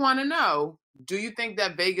I do want to know, do you think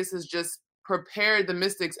that Vegas has just prepared the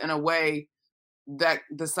Mystics in a way that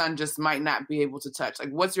the Sun just might not be able to touch? Like,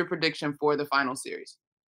 what's your prediction for the final series?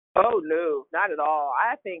 Oh, no, not at all.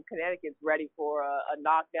 I think Connecticut's ready for a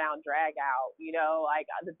knockdown, drag out.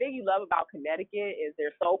 The thing you love about Connecticut is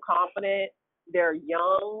they're so confident. They're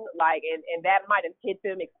young, and that might have hit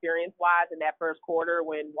them experience-wise in that first quarter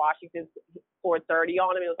when Washington scored 30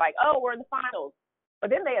 on them. It was like, oh, we're in the finals. But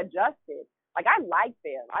then they adjusted. I like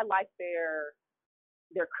them. I like their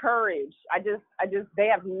courage. They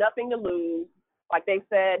have nothing to lose. Like they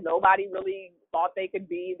said, nobody really thought they could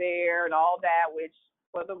be there and all that, which,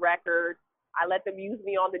 for the record, I let them use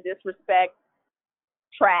me on the disrespect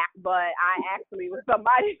track, but I actually was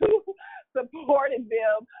somebody who supported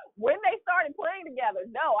them when they started playing together.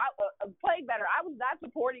 No, I played better. I was not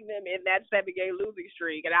supporting them in that 7-game losing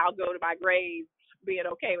streak, and I'll go to my grave being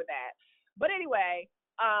okay with that. But anyway,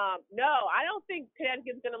 no, I don't think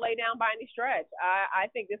Connecticut's going to lay down by any stretch.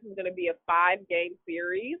 I think this is going to be a 5-game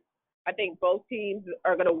series. I think both teams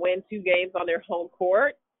are going to win 2 games on their home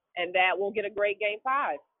court, and that we'll get a great game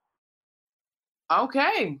 5.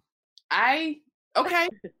 Okay. I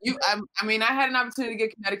had an opportunity to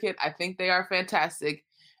get Connecticut. I think they are fantastic.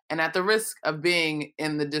 And at the risk of being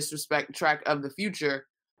in the disrespect track of the future,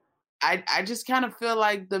 I just kind of feel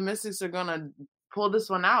like the Mystics are gonna pull this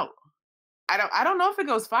one out. I don't know if it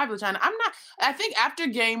goes 5, LaChina. I think after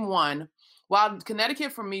game 1, while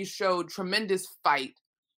Connecticut for me showed tremendous fight,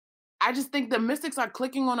 I just think the Mystics are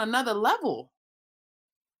clicking on another level.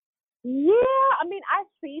 Yeah, I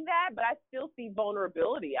see that, but I still see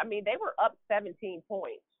vulnerability. They were up 17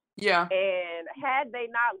 points. Yeah. And had they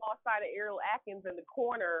not lost sight of Ariel Atkins in the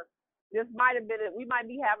corner, we might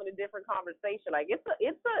be having a different conversation.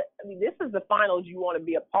 This is the finals you want to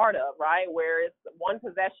be a part of, right? Where it's one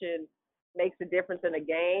possession makes a difference in a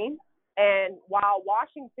game. And while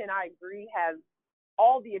Washington, I agree, has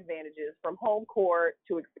all the advantages from home court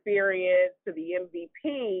to experience to the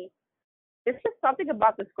MVP, it's just something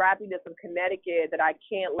about the scrappiness of Connecticut that I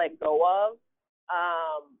can't let go of.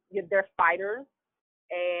 They're fighters.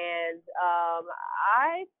 And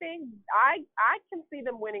I think I can see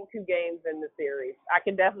them winning 2 games in the series. I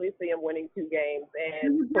can definitely see them winning 2 games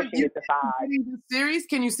and pushing it to 5. Series?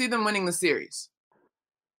 Can you see them winning the series?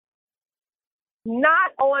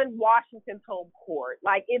 Not on Washington's home court.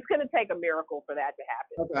 Like, it's going to take a miracle for that to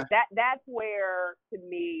happen. Okay. That's where, to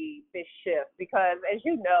me, this shifts. Because, as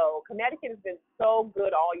you know, Connecticut has been so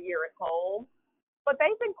good all year at home, but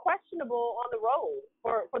they've been questionable on the road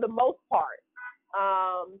for the most part.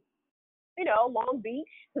 Long Beach,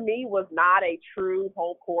 to me, was not a true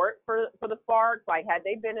home court for the Sparks. Like, had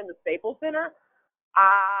they been in the Staples Center,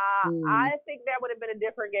 I think that would have been a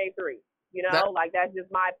different game 3. That's just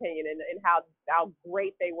my opinion and how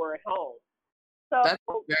great they were at home. So, that's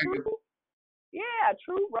very good.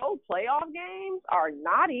 True road playoff games are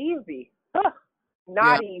not easy.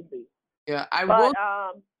 Not easy. Yeah, go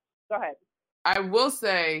ahead. I will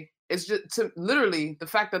say it's just literally the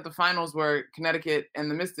fact that the finals were Connecticut and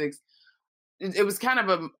the Mystics. It was kind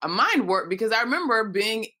of a mind warp because I remember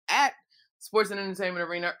being at Sports and Entertainment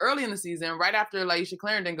Arena early in the season, right after LaChina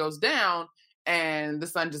Clarendon goes down, and the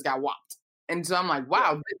Sun just got whopped. And so I'm like,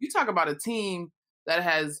 wow, you talk about a team that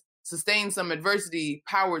has sustained some adversity,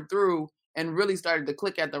 powered through, and really started to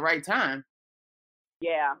click at the right time.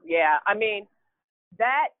 Yeah. I mean,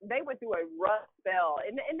 they went through a rough spell,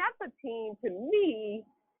 and that's a team, to me.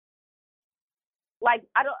 Like,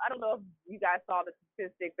 I don't know if you guys saw the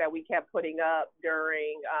statistics that we kept putting up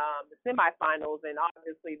during the semifinals, and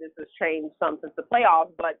obviously this has changed some since the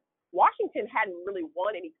playoffs, but Washington hadn't really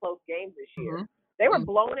won any close games this year. Mm-hmm. They were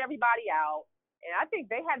blowing everybody out, and I think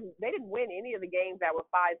they didn't win any of the games that were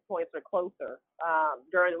 5 points or closer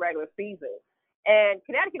during the regular season. And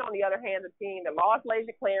Connecticut, on the other hand, the team that lost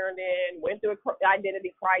LaChina Clarendon, went through an identity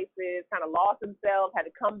crisis, kind of lost themselves, had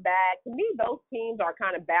to come back. To me, those teams are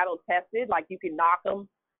kind of battle-tested. Like, you can knock them,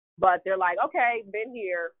 but they're like, okay, been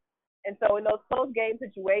here. And so in those close game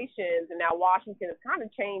situations, and now Washington has kind of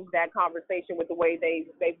changed that conversation with the way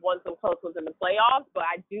they've won some close ones in the playoffs. But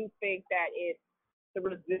I do think that it's the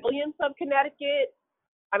resilience of Connecticut.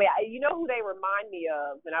 I mean, you know who they remind me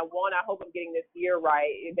of, and I hope I'm getting this year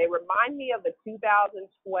right. They remind me of the 2012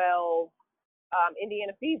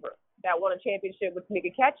 Indiana Fever that won a championship with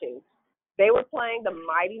Tamika Catchings. They were playing the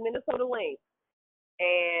mighty Minnesota Lynx,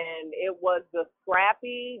 and it was the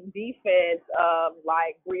scrappy defense of,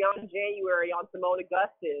 like, Breon January on Simone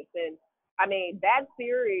Augustus. And, I mean, that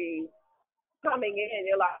series coming in,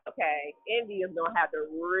 you're like, okay, Indy is going to have to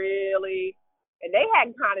really – and they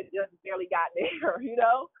hadn't kind of just barely got there, and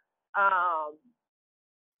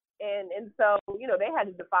so, they had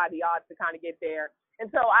to defy the odds to kind of get there. And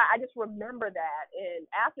so I just remember that. And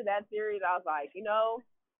after that series, I was like, you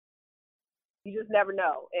just never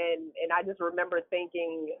know. And I just remember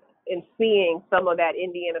thinking and seeing some of that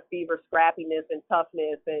Indiana Fever scrappiness and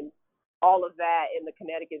toughness and all of that in the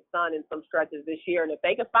Connecticut Sun in some stretches this year. And if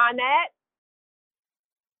they can find that,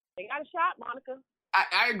 they got a shot, Monica.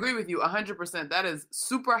 I agree with you 100%. That is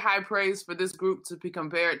super high praise for this group to be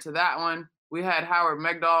compared to that one. We had Howard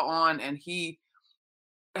Megdal on, and he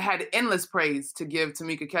had endless praise to give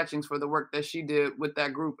Tamika Catchings for the work that she did with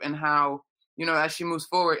that group and how, as she moves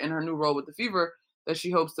forward in her new role with the Fever, that she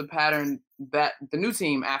hopes to pattern the new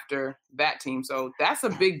team after that team. So that's a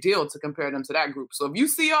big deal to compare them to that group. So if you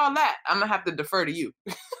see all that, I'm going to have to defer to you.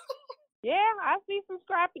 Yeah, I see some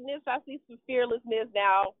scrappiness. I see some fearlessness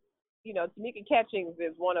now. Tamika Catchings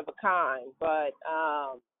is one of a kind, but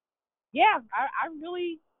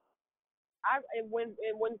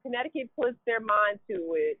when Connecticut puts their mind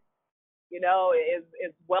to it,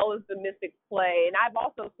 as well as the Mystics play, and I've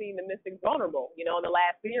also seen the Mystics vulnerable, in the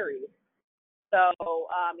last series. So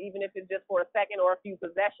even if it's just for a second or a few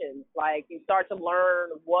possessions, like, you start to learn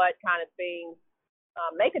what kind of things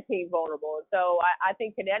make a team vulnerable. And so I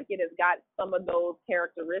think Connecticut has got some of those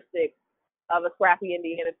characteristics of a scrappy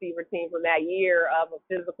Indiana Fever team from that year, of a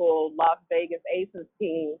physical Las Vegas Aces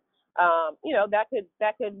team, that could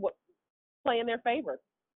play in their favor.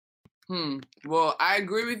 Well, I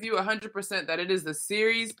agree with you 100% that it is the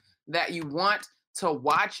series that you want to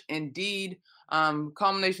watch. Indeed,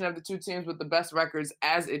 culmination of the two teams with the best records,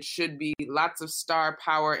 as it should be. Lots of star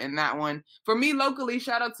power in that one. For me, locally,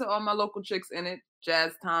 shout out to all my local chicks in it.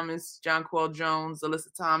 Jazz Thomas, Jonquel Jones,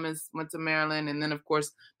 Alyssa Thomas went to Maryland. And then, of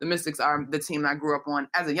course, the Mystics are the team I grew up on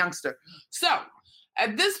as a youngster. So,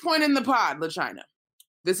 at this point in the pod, LaChina,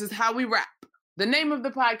 this is how we wrap. The name of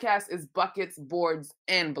the podcast is Buckets, Boards,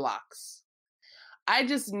 and Blocks. I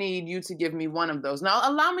just need you to give me one of those. Now,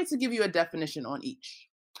 allow me to give you a definition on each.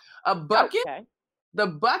 A bucket, okay. The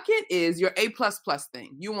bucket is your A++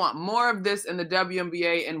 thing. You want more of this in the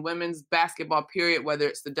WNBA and women's basketball period, whether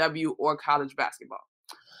it's the W or college basketball.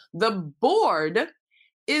 The board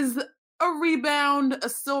is a rebound, a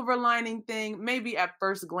silver lining thing. Maybe at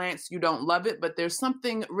first glance you don't love it, but there's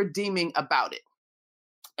something redeeming about it.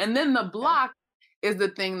 And then the block is the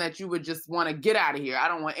thing that you would just want to get out of here. I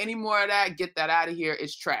don't want any more of that. Get that out of here.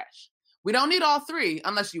 It's trash. We don't need all three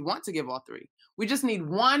unless you want to give all three. We just need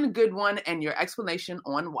one good one and your explanation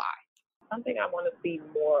on why. Something I want to see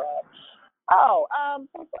more of. So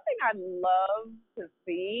something I'd love to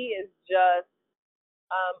see is just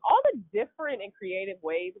all the different and creative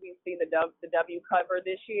ways we've seen the W cover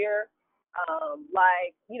this year.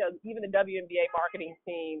 Even the WNBA marketing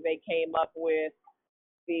team, they came up with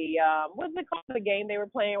the what's it called, the game they were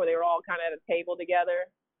playing where they were all kind of at a table together?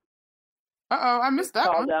 I missed that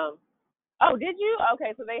one. Oh, did you?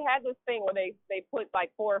 Okay, so they had this thing where they put like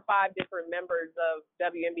 4 or 5 different members of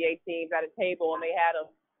WNBA teams at a table, and they had them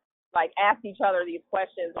like ask each other these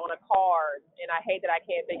questions on a card. And I hate that I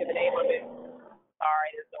can't think of the name of it. Sorry,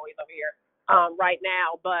 there's noise over here right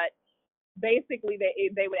now. But basically,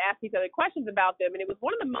 they would ask each other questions about them, and it was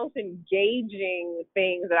one of the most engaging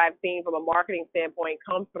things that I've seen from a marketing standpoint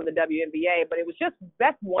come from the WNBA. But it was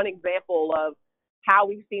that's one example of how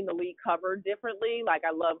we've seen the league covered differently. Like,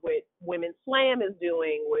 I love what Women's Slam is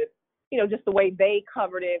doing with, just the way they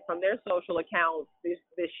covered it from their social accounts this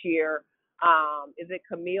year. Is it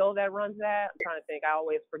Camille that runs that? I'm trying to think. I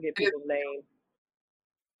always forget people's names.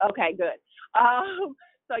 Okay, good.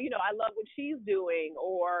 So, I love what she's doing,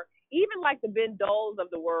 or even like the Ben Doles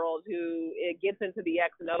of the world, who it gets into the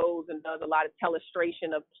X and O's and does a lot of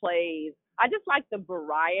telestration of plays. I just like the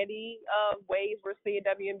variety of ways we're seeing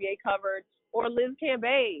WNBA covered, or Liz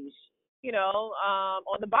Cambage,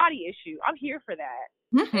 on the body issue. I'm here for that.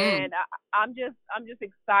 Mm-hmm. And I'm just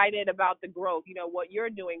excited about the growth, what you're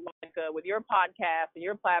doing, Monica, with your podcast and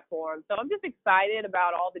your platform. So I'm just excited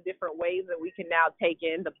about all the different ways that we can now take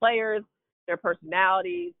in the players, their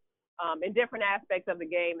personalities, and different aspects of the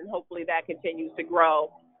game, and hopefully that continues to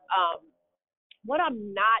grow. What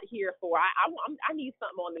I'm not here for, I need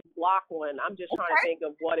something on this block one. I'm just trying to think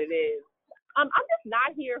of what it is. I'm just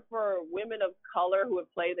not here for women of color who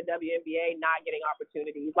have played the WNBA not getting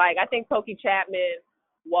opportunities. Like, I think Pokey Chapman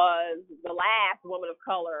was the last woman of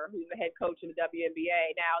color who's the head coach in the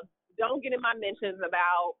WNBA. Now, don't get in my mentions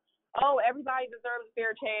about, everybody deserves a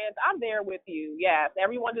fair chance. I'm there with you. Yes,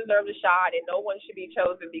 everyone deserves a shot, and no one should be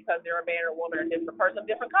chosen because they're a man or a woman or a different person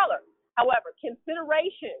of different color. However,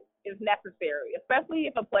 consideration is necessary,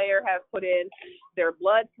 especially if a player has put in their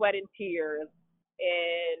blood, sweat, and tears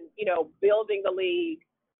in, building the league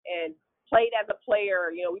and played as a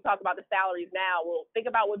player. We talk about the salaries now. Well, think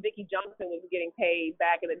about what Vicki Johnson was getting paid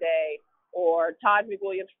back in the day, or Todd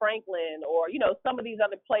McWilliams Franklin, or, some of these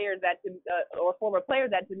other players or former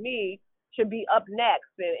players that to me should be up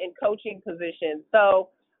next in coaching positions. So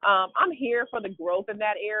I'm here for the growth in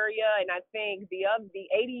that area. And I think the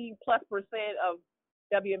 80+% of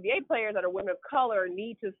WNBA players that are women of color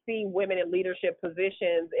need to see women in leadership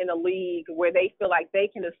positions in a league where they feel like they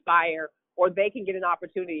can aspire or they can get an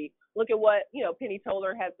opportunity. Look at what, Penny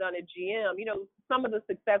Toller has done at GM. Some of the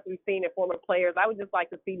success we've seen in former players, I would just like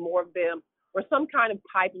to see more of them, or some kind of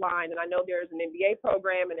pipeline. And I know there's an NBA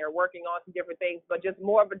program and they're working on some different things, but just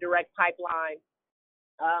more of a direct pipeline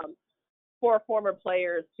for former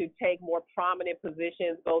players to take more prominent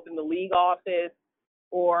positions, both in the league office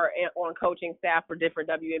or on coaching staff for different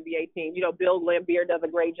WNBA teams. Bill Laimbeer does a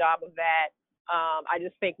great job of that. I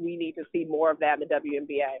just think we need to see more of that in the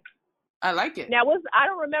WNBA. I like it. Now, I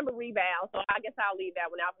don't remember rebounds, so I guess I'll leave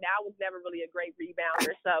that one out. Now, I was never really a great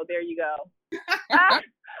rebounder, so there you go.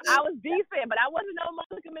 I was decent, but I wasn't no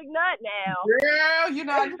Monica McNutt now.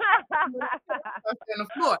 Girl, on the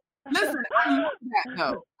floor. Listen, I love that,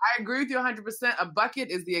 though. I agree with you 100%. A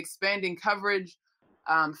bucket is the expanding coverage.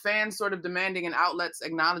 Fans sort of demanding and outlets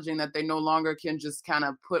acknowledging that they no longer can just kind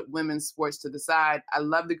of put women's sports to the side. I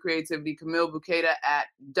love the creativity. Camille Bucheda at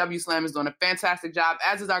WSlam is doing a fantastic job,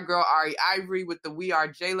 as is our girl Ari Ivory with the We Are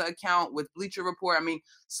Jayla account, with Bleacher Report. I mean,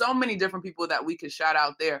 so many different people that we could shout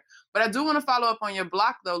out there. But I do want to follow up on your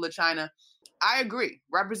block, though, LaChina. I agree.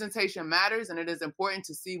 Representation matters, and it is important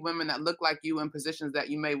to see women that look like you in positions that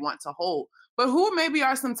you may want to hold. But who maybe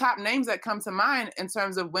are some top names that come to mind in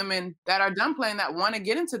terms of women that are done playing that want to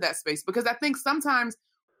get into that space? Because I think sometimes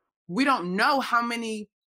we don't know how many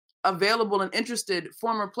available and interested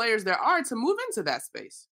former players there are to move into that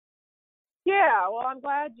space. Yeah, well, I'm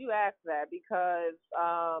glad you asked that because,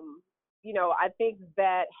 I think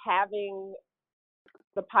that having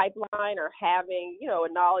the pipeline or having,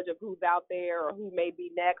 a knowledge of who's out there or who may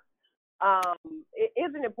be next, it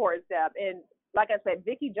is an important step. And like I said,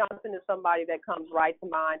 Vicki Johnson is somebody that comes right to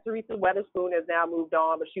mind. Teresa Weatherspoon has now moved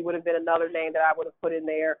on, but she would have been another name that I would have put in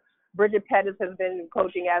there. Bridget Pettis has been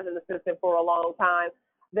coaching as an assistant for a long time.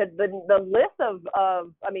 the list of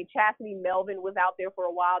I mean, Chastity Melvin was out there for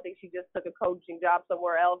a while. I think she just took a coaching job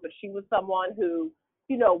somewhere else, but she was someone who,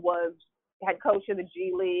 had coached in the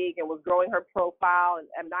G League and was growing her profile. And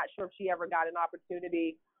I'm not sure if she ever got an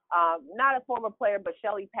opportunity. Not a former player, but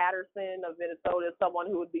Shelly Patterson of Minnesota is someone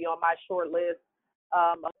who would be on my short list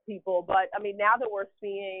of people. But I mean, now that we're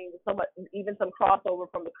seeing even some crossover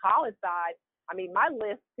from the college side, I mean, my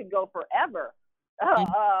list could go forever.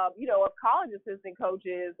 Of college assistant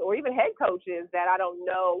coaches or even head coaches that I don't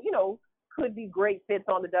know, could be great fits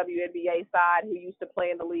on the WNBA side who used to play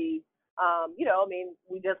in the league. I mean,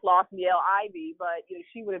 we just lost Miel Ivy, but,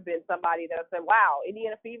 she would have been somebody that said, wow,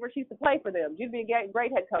 Indiana Fever, she used to play for them. She'd be a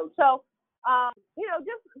great head coach. So,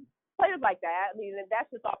 just players like that. I mean, that's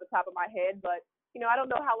just off the top of my head, but, I don't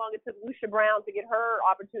know how long it took Lucia Brown to get her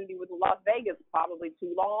opportunity with Las Vegas, probably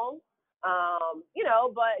too long.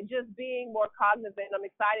 But just being more cognizant, I'm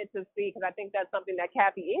excited to see, because I think that's something that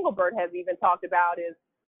Kathy Engelbert has even talked about, is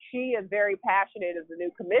she is very passionate as the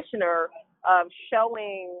new commissioner of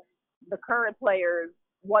showing the current players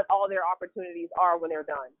what all their opportunities are when they're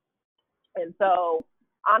done. And so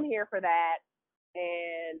I'm here for that.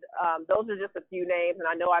 And those are just a few names. And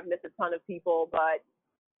I know I've missed a ton of people, but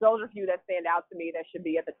those are a few that stand out to me that should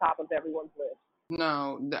be at the top of everyone's list.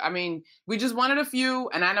 No, I mean, we just wanted a few.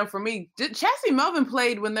 And I know for me, Chastity Melvin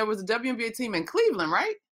played when there was a WNBA team in Cleveland,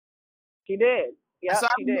 right? She did. Yep, so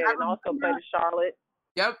she did. And also played in Charlotte.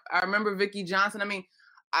 Yep. I remember Vicki Johnson. I mean,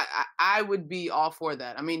 I would be all for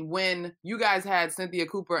that. I mean, when you guys had Cynthia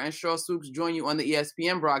Cooper and Cheryl Swoops join you on the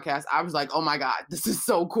ESPN broadcast, I was like, oh my God, this is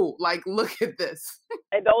so cool. Like, look at this.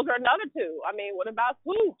 And those are another two. I mean, what about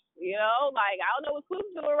Swoops? I don't know what Swoops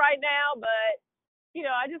is doing right now, but,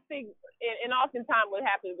 I just think, and oftentimes what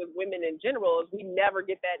happens with women in general is we never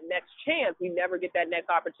get that next chance. We never get that next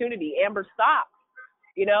opportunity. Amber Stocks,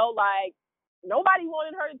 nobody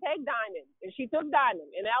wanted her to take Diamond, and she took Diamond.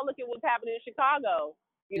 And now look at what's happening in Chicago.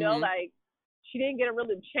 She didn't get a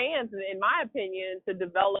really chance, in my opinion, to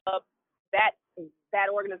develop that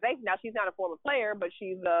organization. Now, she's not a former player, but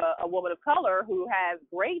she's a woman of color who has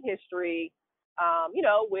great history,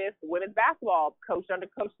 with women's basketball, coached under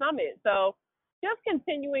Coach Summit. So just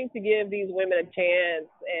continuing to give these women a chance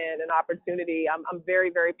and an opportunity, I'm very,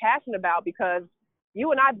 very passionate about, because you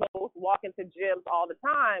and I both walk into gyms all the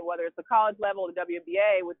time, whether it's the college level or the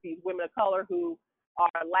WNBA, with these women of color who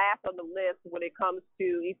are last on the list when it comes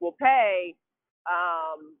to equal pay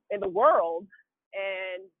in the world.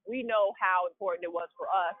 And we know how important it was for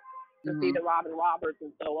us to see the Robin Roberts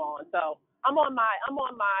and so on. So I'm on my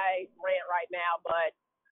rant right now, but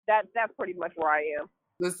that's pretty much where I am.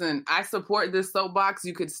 Listen, I support this soapbox.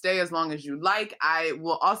 You could stay as long as you like. I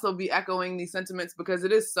will also be echoing these sentiments, because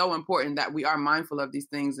it is so important that we are mindful of these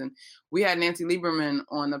things. And we had Nancy Lieberman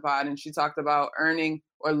on the pod, and she talked about learning,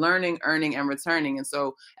 earning, and returning. And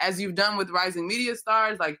so as you've done with Rising Media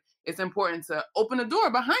Stars, it's important to open a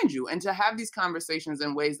door behind you and to have these conversations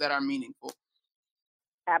in ways that are meaningful.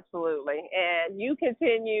 Absolutely. And you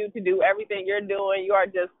continue to do everything you're doing. You are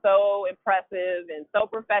just so impressive and so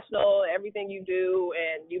professional, everything you do.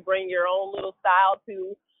 And you bring your own little style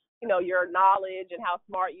to, your knowledge and how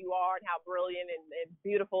smart you are and how brilliant and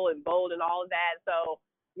beautiful and bold and all of that. So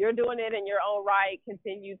you're doing it in your own right.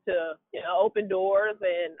 Continue to, open doors.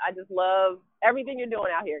 And I just love everything you're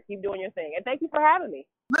doing out here. Keep doing your thing. And thank you for having me.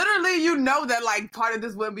 Literally, that part of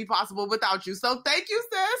this wouldn't be possible without you. So thank you,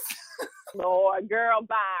 sis. Lord, girl,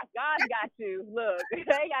 bye. God got you. Look, it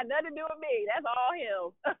ain't got nothing to do with me. That's all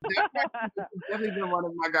him. Definitely been one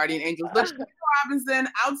of my guardian angels. LaChina Robinson,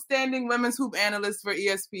 outstanding women's hoop analyst for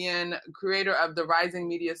ESPN, creator of the Rising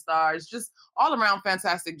Media Stars, just all around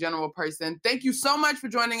fantastic general person. Thank you so much for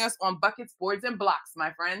joining us on Buckets, Boards, and Blocks,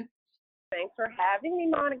 my friend. Thanks for having me,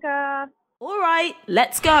 Monica. All right,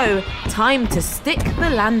 let's go. Time to stick the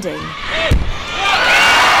landing.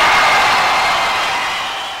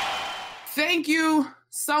 Thank you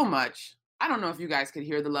so much. I don't know if you guys could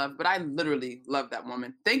hear the love, but I literally love that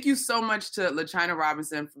woman. Thank you so much to LaChina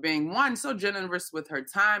Robinson for being, one, so generous with her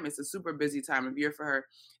time. It's a super busy time of year for her.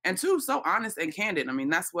 And two, so honest and candid. I mean,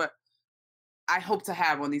 that's what I hope to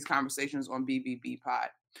have on these conversations on BBB Pod.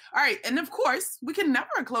 All right. And of course, we can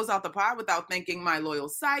never close out the pod without thanking my loyal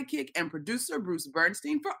sidekick and producer, Bruce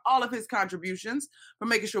Bernstein, for all of his contributions, for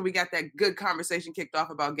making sure we got that good conversation kicked off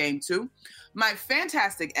about Game 2. My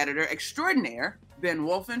fantastic editor extraordinaire, Ben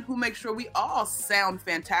Wolfen, who makes sure we all sound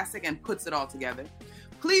fantastic and puts it all together.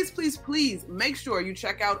 Please, please, please make sure you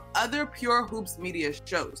check out other Pure Hoops Media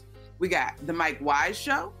shows. We got The Mike Wise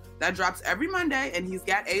Show. That drops every Monday, and he's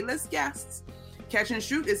got A-list guests. Catch and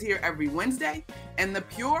Shoot is here every Wednesday, and the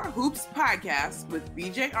Pure Hoops podcast with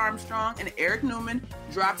BJ Armstrong and Eric Newman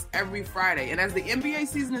drops every Friday. And as the NBA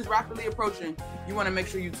season is rapidly approaching, you want to make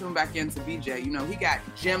sure you tune back in to BJ. You know, he got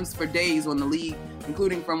gems for days on the league,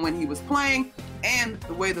 including from when he was playing and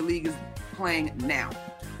the way the league is playing now.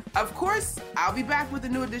 Of course, I'll be back with a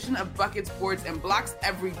new edition of Buckets, Boards, and Blocks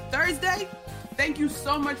every Thursday. Thank you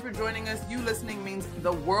so much for joining us. You listening means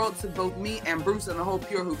the world to both me and Bruce and the whole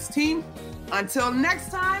Pure Hoops team. Until next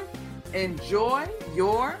time, enjoy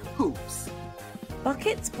your hoops.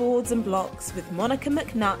 Buckets, Boards, and Blocks with Monica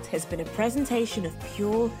McNutt has been a presentation of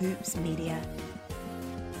Pure Hoops Media.